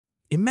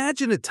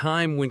Imagine a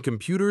time when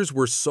computers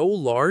were so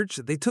large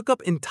they took up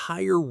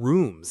entire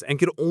rooms and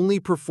could only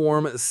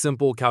perform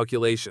simple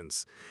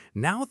calculations.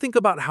 Now think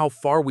about how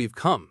far we've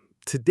come.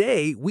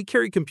 Today, we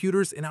carry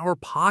computers in our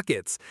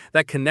pockets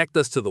that connect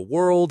us to the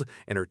world,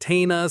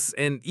 entertain us,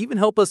 and even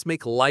help us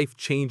make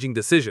life-changing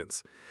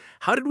decisions.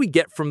 How did we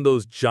get from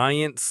those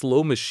giant,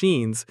 slow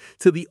machines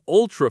to the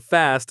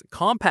ultra-fast,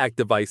 compact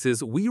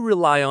devices we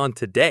rely on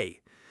today?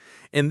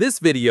 In this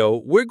video,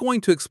 we're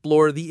going to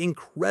explore the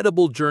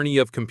incredible journey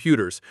of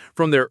computers,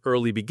 from their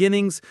early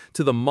beginnings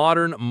to the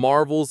modern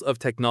marvels of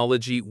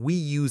technology we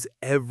use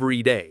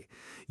every day.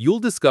 You'll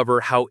discover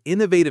how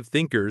innovative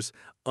thinkers,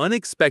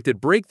 unexpected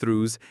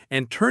breakthroughs,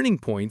 and turning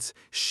points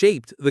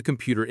shaped the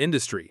computer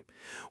industry.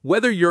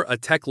 Whether you're a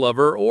tech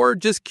lover or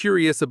just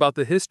curious about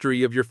the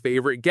history of your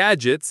favorite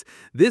gadgets,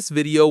 this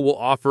video will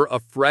offer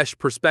a fresh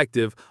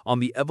perspective on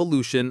the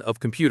evolution of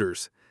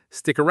computers.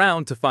 Stick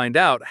around to find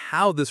out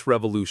how this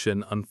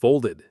revolution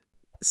unfolded.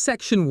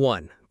 Section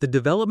 1. The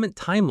Development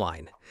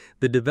Timeline.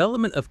 The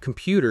development of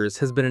computers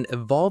has been an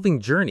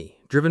evolving journey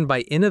driven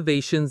by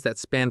innovations that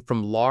span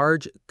from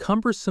large,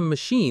 cumbersome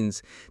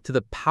machines to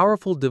the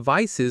powerful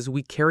devices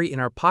we carry in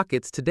our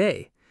pockets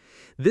today.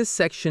 This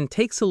section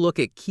takes a look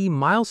at key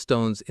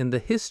milestones in the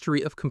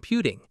history of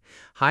computing,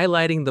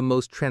 highlighting the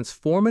most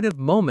transformative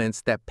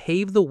moments that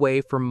paved the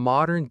way for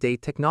modern-day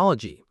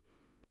technology.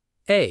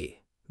 A.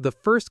 The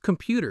first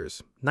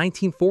computers,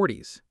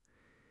 1940s.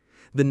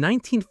 The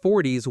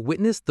 1940s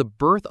witnessed the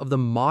birth of the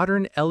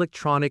modern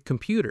electronic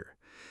computer.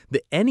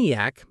 The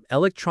ENIAC,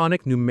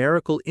 Electronic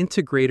Numerical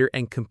Integrator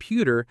and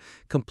Computer,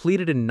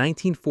 completed in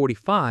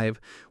 1945,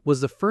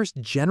 was the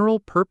first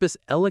general-purpose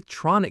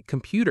electronic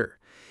computer.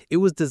 It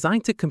was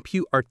designed to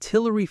compute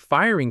artillery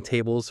firing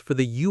tables for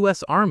the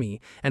U.S. Army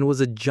and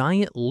was a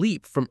giant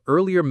leap from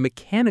earlier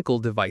mechanical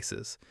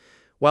devices.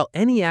 While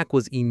ENIAC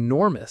was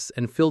enormous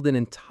and filled an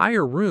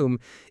entire room,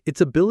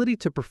 its ability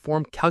to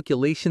perform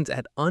calculations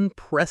at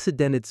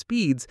unprecedented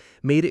speeds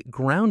made it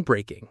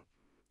groundbreaking.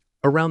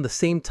 Around the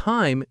same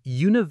time,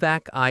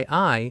 UNIVAC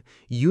II,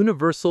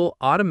 Universal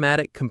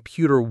Automatic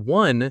Computer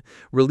 1,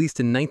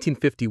 released in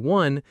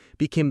 1951,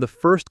 became the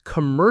first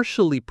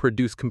commercially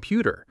produced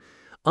computer.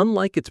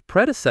 Unlike its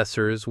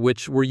predecessors,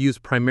 which were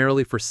used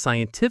primarily for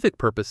scientific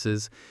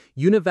purposes,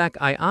 UNIVAC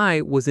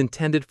II was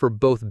intended for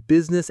both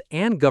business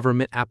and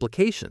government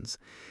applications.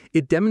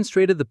 It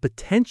demonstrated the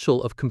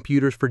potential of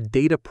computers for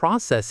data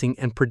processing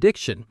and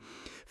prediction,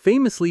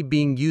 famously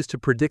being used to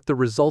predict the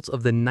results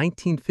of the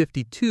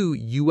 1952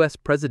 U.S.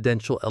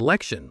 presidential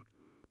election.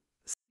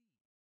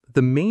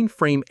 The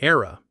mainframe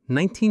era,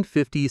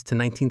 1950s to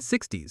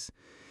 1960s.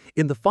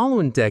 In the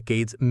following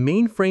decades,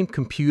 mainframe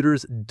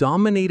computers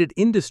dominated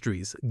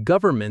industries,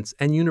 governments,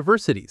 and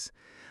universities.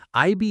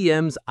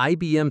 IBM's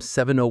IBM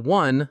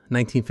 701,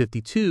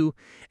 1952,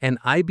 and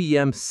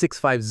IBM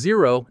 650,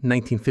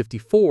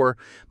 1954,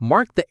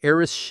 marked the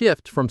era's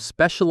shift from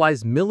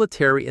specialized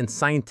military and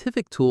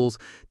scientific tools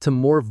to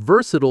more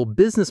versatile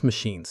business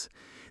machines.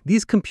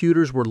 These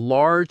computers were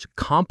large,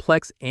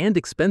 complex, and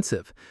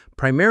expensive,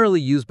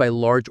 primarily used by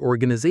large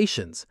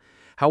organizations.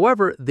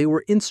 However, they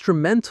were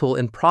instrumental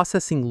in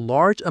processing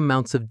large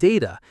amounts of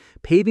data,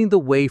 paving the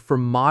way for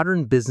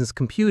modern business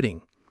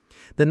computing.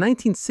 The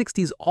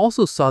 1960s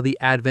also saw the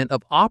advent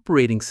of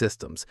operating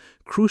systems,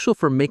 crucial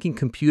for making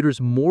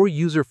computers more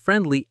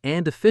user-friendly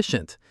and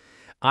efficient.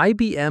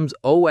 IBM's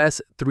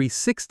OS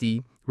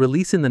 360,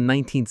 released in the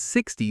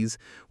 1960s,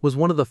 was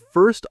one of the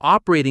first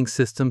operating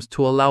systems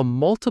to allow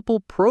multiple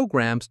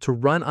programs to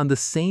run on the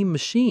same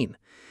machine.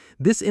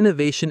 This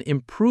innovation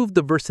improved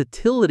the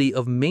versatility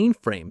of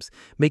mainframes,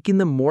 making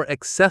them more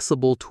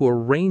accessible to a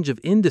range of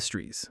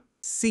industries.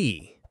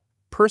 C.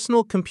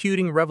 Personal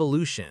Computing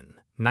Revolution,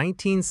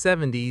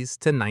 1970s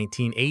to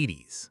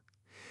 1980s.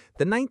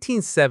 The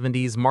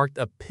 1970s marked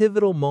a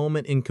pivotal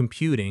moment in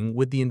computing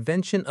with the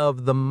invention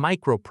of the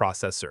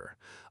microprocessor,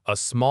 a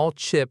small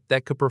chip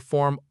that could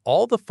perform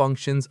all the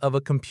functions of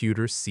a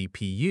computer's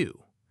CPU.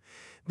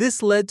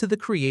 This led to the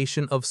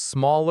creation of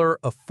smaller,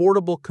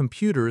 affordable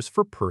computers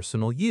for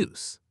personal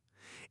use.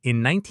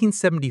 In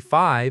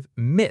 1975,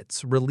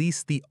 MITS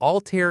released the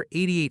Altair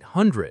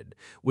 8800,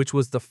 which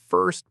was the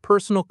first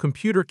personal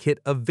computer kit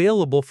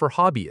available for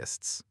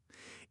hobbyists.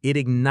 It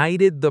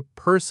ignited the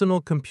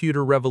personal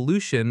computer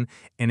revolution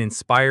and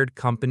inspired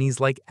companies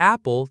like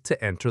Apple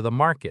to enter the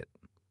market.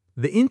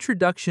 The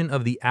introduction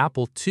of the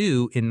Apple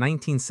II in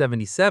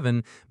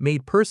 1977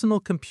 made personal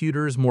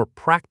computers more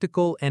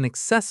practical and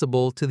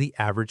accessible to the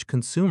average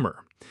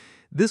consumer.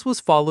 This was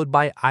followed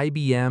by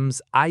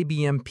IBM's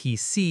IBM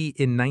PC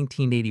in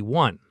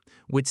 1981,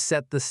 which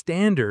set the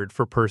standard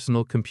for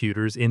personal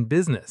computers in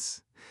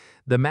business.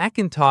 The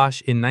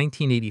Macintosh in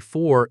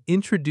 1984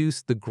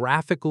 introduced the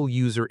Graphical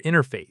User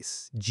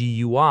Interface,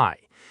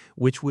 GUI,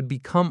 which would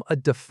become a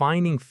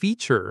defining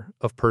feature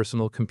of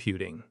personal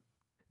computing.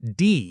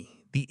 D.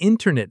 The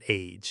Internet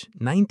Age,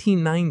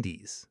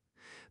 1990s.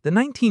 The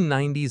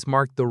 1990s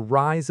marked the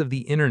rise of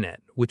the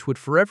Internet, which would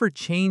forever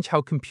change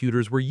how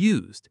computers were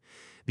used.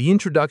 The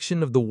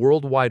introduction of the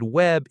World Wide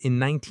Web in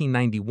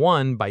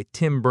 1991 by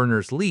Tim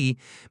Berners-Lee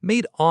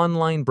made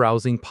online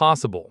browsing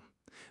possible.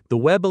 The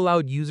web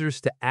allowed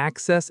users to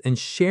access and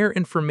share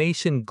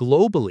information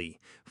globally,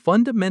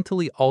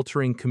 fundamentally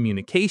altering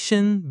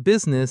communication,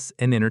 business,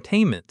 and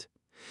entertainment.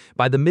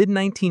 By the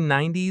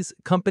mid-1990s,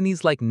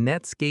 companies like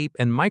Netscape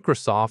and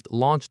Microsoft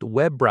launched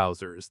web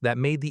browsers that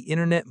made the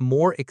internet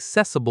more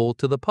accessible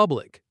to the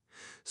public.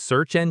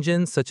 Search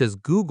engines such as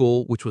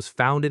Google, which was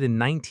founded in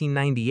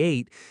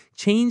 1998,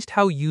 changed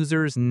how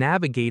users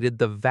navigated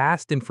the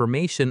vast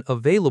information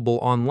available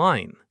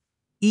online.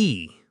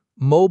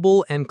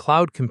 Mobile and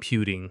cloud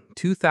computing,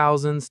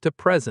 2000s to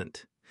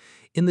present.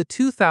 In the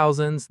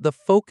 2000s, the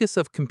focus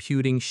of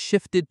computing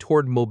shifted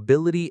toward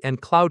mobility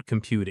and cloud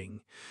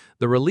computing.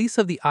 The release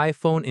of the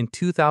iPhone in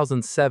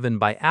 2007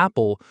 by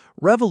Apple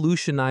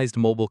revolutionized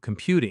mobile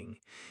computing.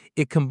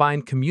 It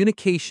combined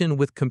communication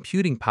with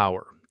computing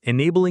power,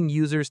 enabling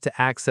users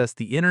to access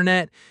the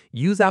internet,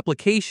 use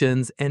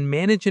applications, and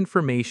manage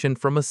information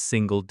from a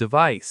single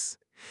device.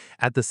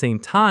 At the same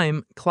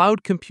time,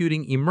 cloud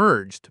computing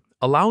emerged,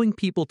 allowing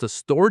people to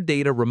store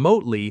data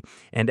remotely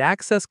and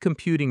access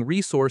computing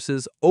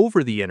resources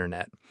over the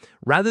internet,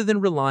 rather than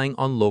relying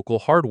on local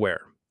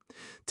hardware.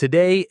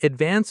 Today,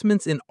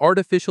 advancements in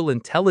artificial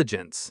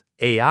intelligence,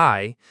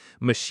 AI,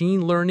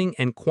 machine learning,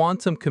 and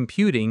quantum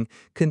computing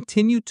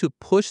continue to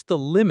push the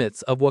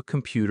limits of what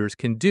computers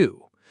can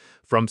do.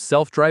 From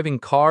self-driving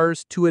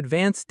cars to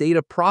advanced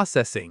data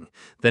processing,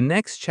 the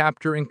next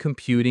chapter in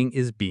computing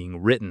is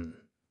being written.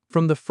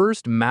 From the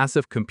first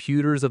massive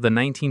computers of the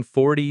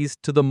 1940s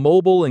to the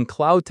mobile and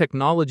cloud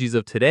technologies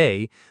of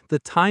today, the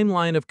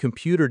timeline of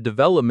computer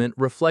development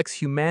reflects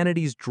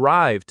humanity's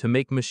drive to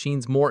make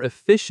machines more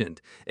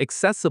efficient,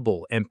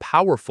 accessible, and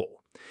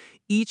powerful.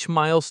 Each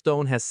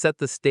milestone has set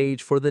the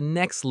stage for the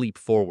next leap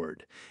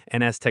forward,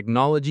 and as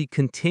technology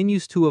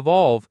continues to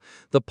evolve,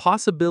 the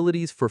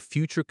possibilities for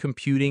future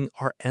computing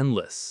are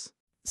endless.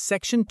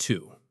 Section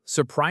 2.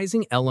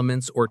 Surprising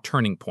elements or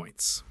turning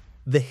points.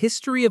 The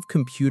history of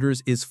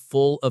computers is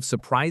full of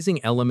surprising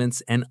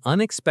elements and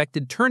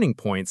unexpected turning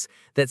points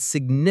that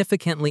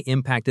significantly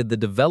impacted the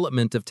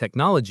development of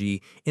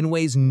technology in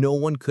ways no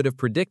one could have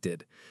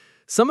predicted.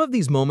 Some of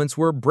these moments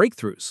were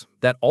breakthroughs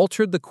that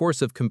altered the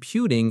course of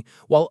computing,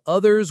 while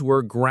others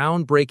were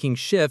groundbreaking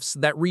shifts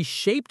that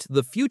reshaped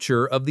the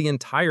future of the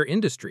entire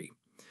industry.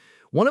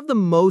 One of the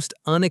most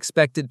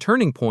unexpected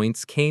turning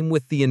points came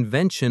with the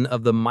invention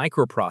of the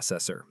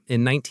microprocessor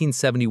in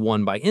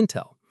 1971 by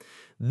Intel.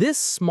 This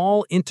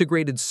small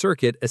integrated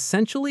circuit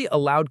essentially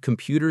allowed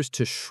computers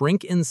to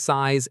shrink in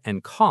size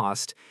and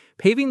cost,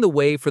 paving the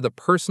way for the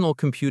personal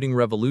computing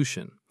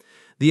revolution.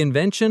 The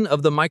invention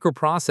of the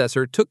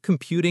microprocessor took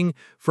computing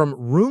from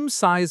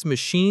room-sized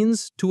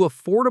machines to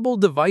affordable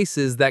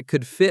devices that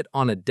could fit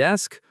on a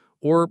desk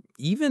or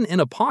even in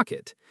a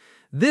pocket.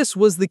 This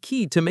was the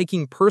key to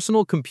making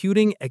personal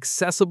computing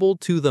accessible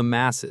to the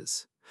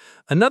masses.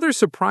 Another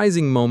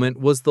surprising moment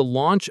was the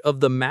launch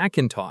of the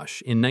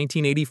Macintosh in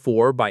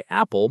 1984 by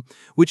Apple,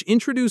 which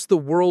introduced the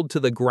world to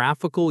the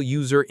Graphical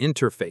User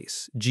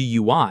Interface,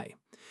 GUI.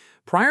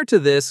 Prior to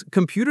this,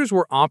 computers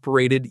were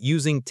operated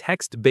using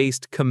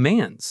text-based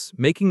commands,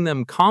 making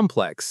them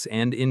complex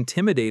and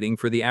intimidating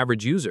for the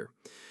average user.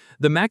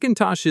 The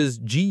Macintosh's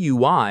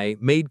GUI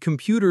made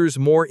computers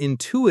more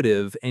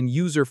intuitive and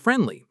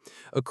user-friendly,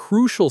 a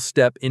crucial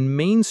step in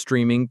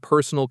mainstreaming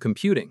personal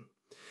computing.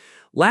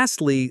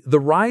 Lastly, the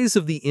rise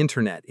of the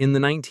internet in the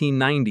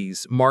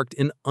 1990s marked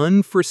an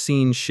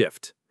unforeseen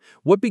shift.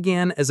 What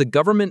began as a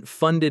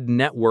government-funded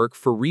network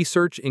for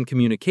research and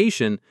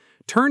communication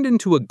turned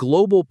into a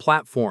global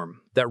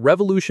platform that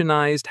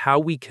revolutionized how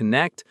we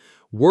connect,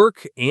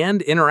 work,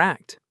 and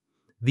interact.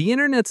 The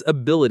internet's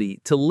ability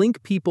to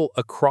link people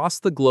across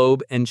the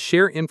globe and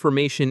share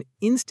information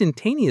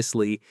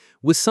instantaneously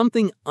was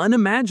something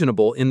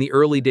unimaginable in the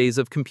early days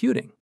of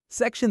computing.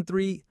 Section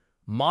 3.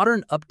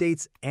 Modern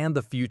updates and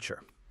the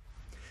future.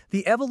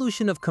 The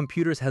evolution of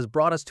computers has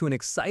brought us to an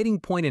exciting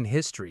point in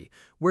history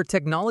where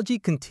technology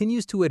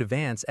continues to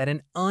advance at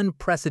an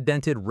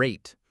unprecedented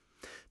rate.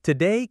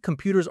 Today,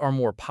 computers are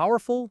more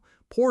powerful,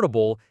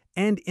 portable,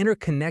 and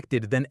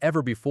interconnected than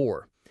ever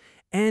before,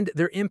 and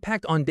their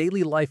impact on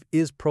daily life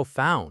is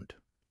profound.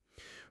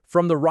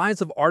 From the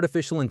rise of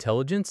artificial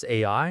intelligence,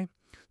 AI,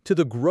 to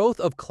the growth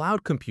of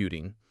cloud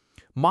computing,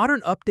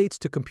 modern updates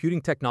to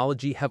computing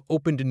technology have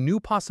opened new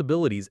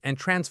possibilities and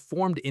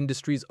transformed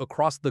industries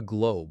across the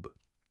globe.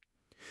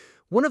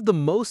 One of the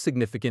most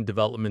significant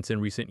developments in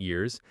recent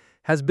years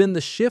has been the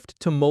shift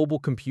to mobile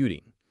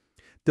computing.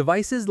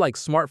 Devices like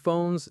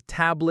smartphones,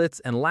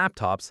 tablets, and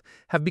laptops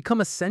have become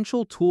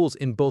essential tools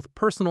in both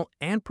personal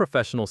and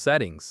professional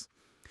settings.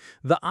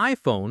 The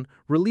iPhone,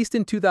 released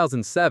in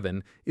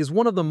 2007, is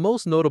one of the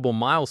most notable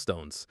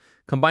milestones,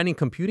 combining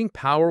computing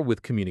power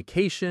with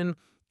communication,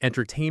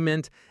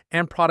 entertainment,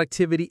 and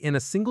productivity in a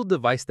single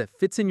device that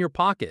fits in your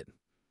pocket.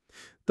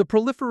 The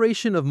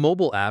proliferation of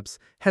mobile apps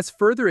has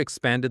further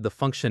expanded the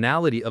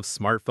functionality of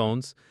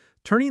smartphones,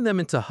 turning them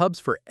into hubs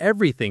for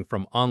everything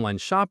from online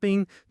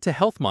shopping to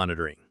health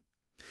monitoring.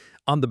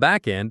 On the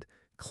back end,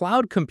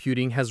 cloud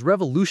computing has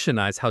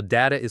revolutionized how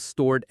data is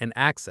stored and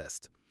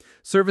accessed.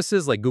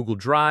 Services like Google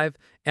Drive,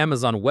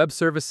 Amazon Web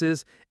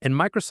Services, and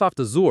Microsoft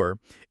Azure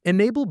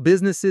enable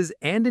businesses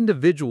and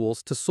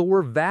individuals to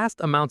store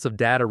vast amounts of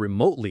data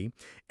remotely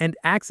and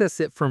access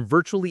it from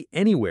virtually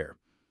anywhere.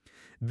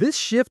 This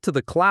shift to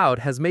the cloud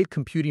has made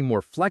computing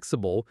more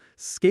flexible,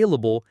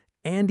 scalable,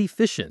 and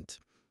efficient.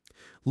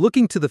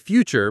 Looking to the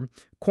future,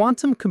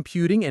 quantum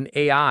computing and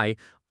AI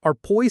are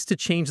poised to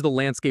change the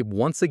landscape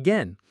once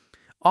again,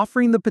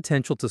 offering the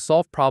potential to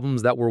solve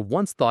problems that were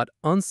once thought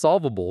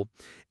unsolvable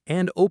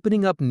and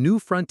opening up new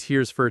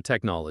frontiers for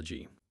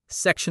technology.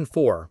 Section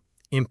 4.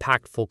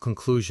 Impactful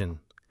Conclusion.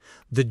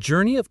 The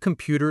journey of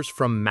computers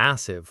from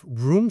massive,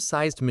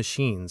 room-sized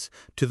machines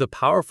to the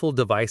powerful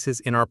devices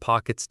in our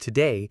pockets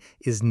today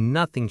is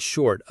nothing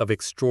short of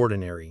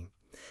extraordinary.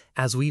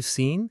 As we've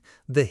seen,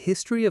 the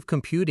history of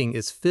computing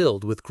is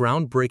filled with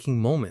groundbreaking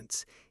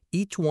moments,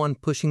 each one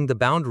pushing the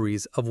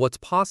boundaries of what's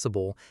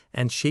possible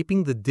and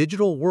shaping the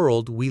digital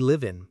world we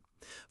live in.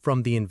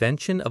 From the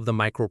invention of the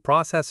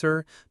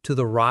microprocessor to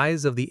the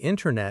rise of the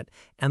internet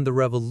and the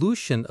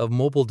revolution of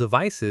mobile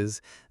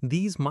devices,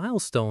 these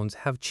milestones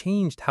have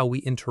changed how we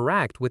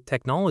interact with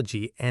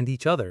technology and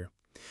each other.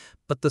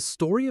 But the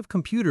story of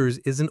computers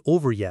isn't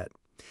over yet.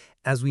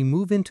 As we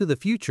move into the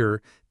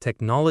future,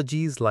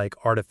 technologies like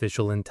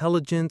artificial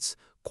intelligence,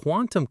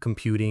 quantum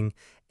computing,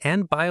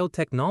 and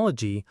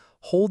biotechnology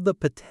hold the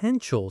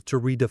potential to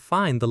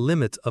redefine the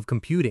limits of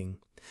computing.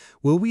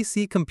 Will we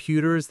see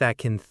computers that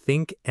can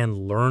think and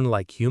learn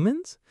like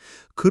humans?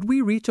 Could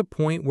we reach a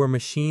point where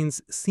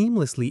machines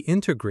seamlessly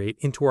integrate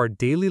into our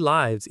daily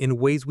lives in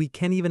ways we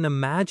can't even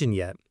imagine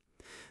yet?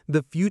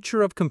 The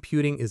future of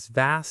computing is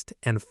vast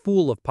and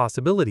full of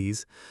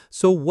possibilities,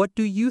 so what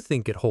do you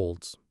think it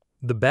holds?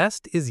 The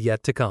best is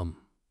yet to come.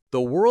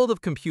 The world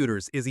of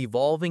computers is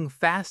evolving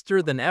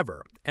faster than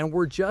ever, and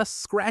we're just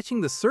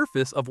scratching the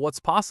surface of what's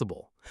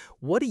possible.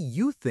 What do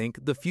you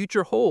think the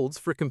future holds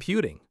for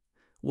computing?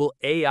 Will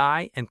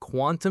AI and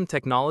quantum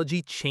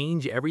technology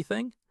change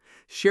everything?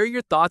 Share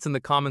your thoughts in the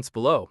comments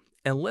below,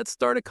 and let's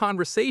start a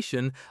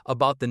conversation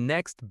about the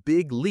next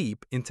big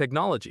leap in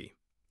technology.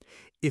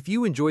 If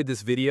you enjoyed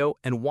this video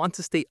and want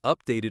to stay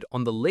updated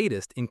on the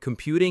latest in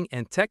computing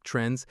and tech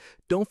trends,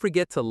 don't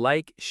forget to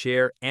like,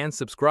 share, and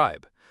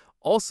subscribe.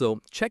 Also,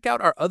 check out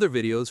our other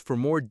videos for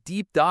more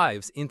deep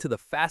dives into the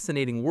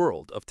fascinating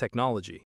world of technology.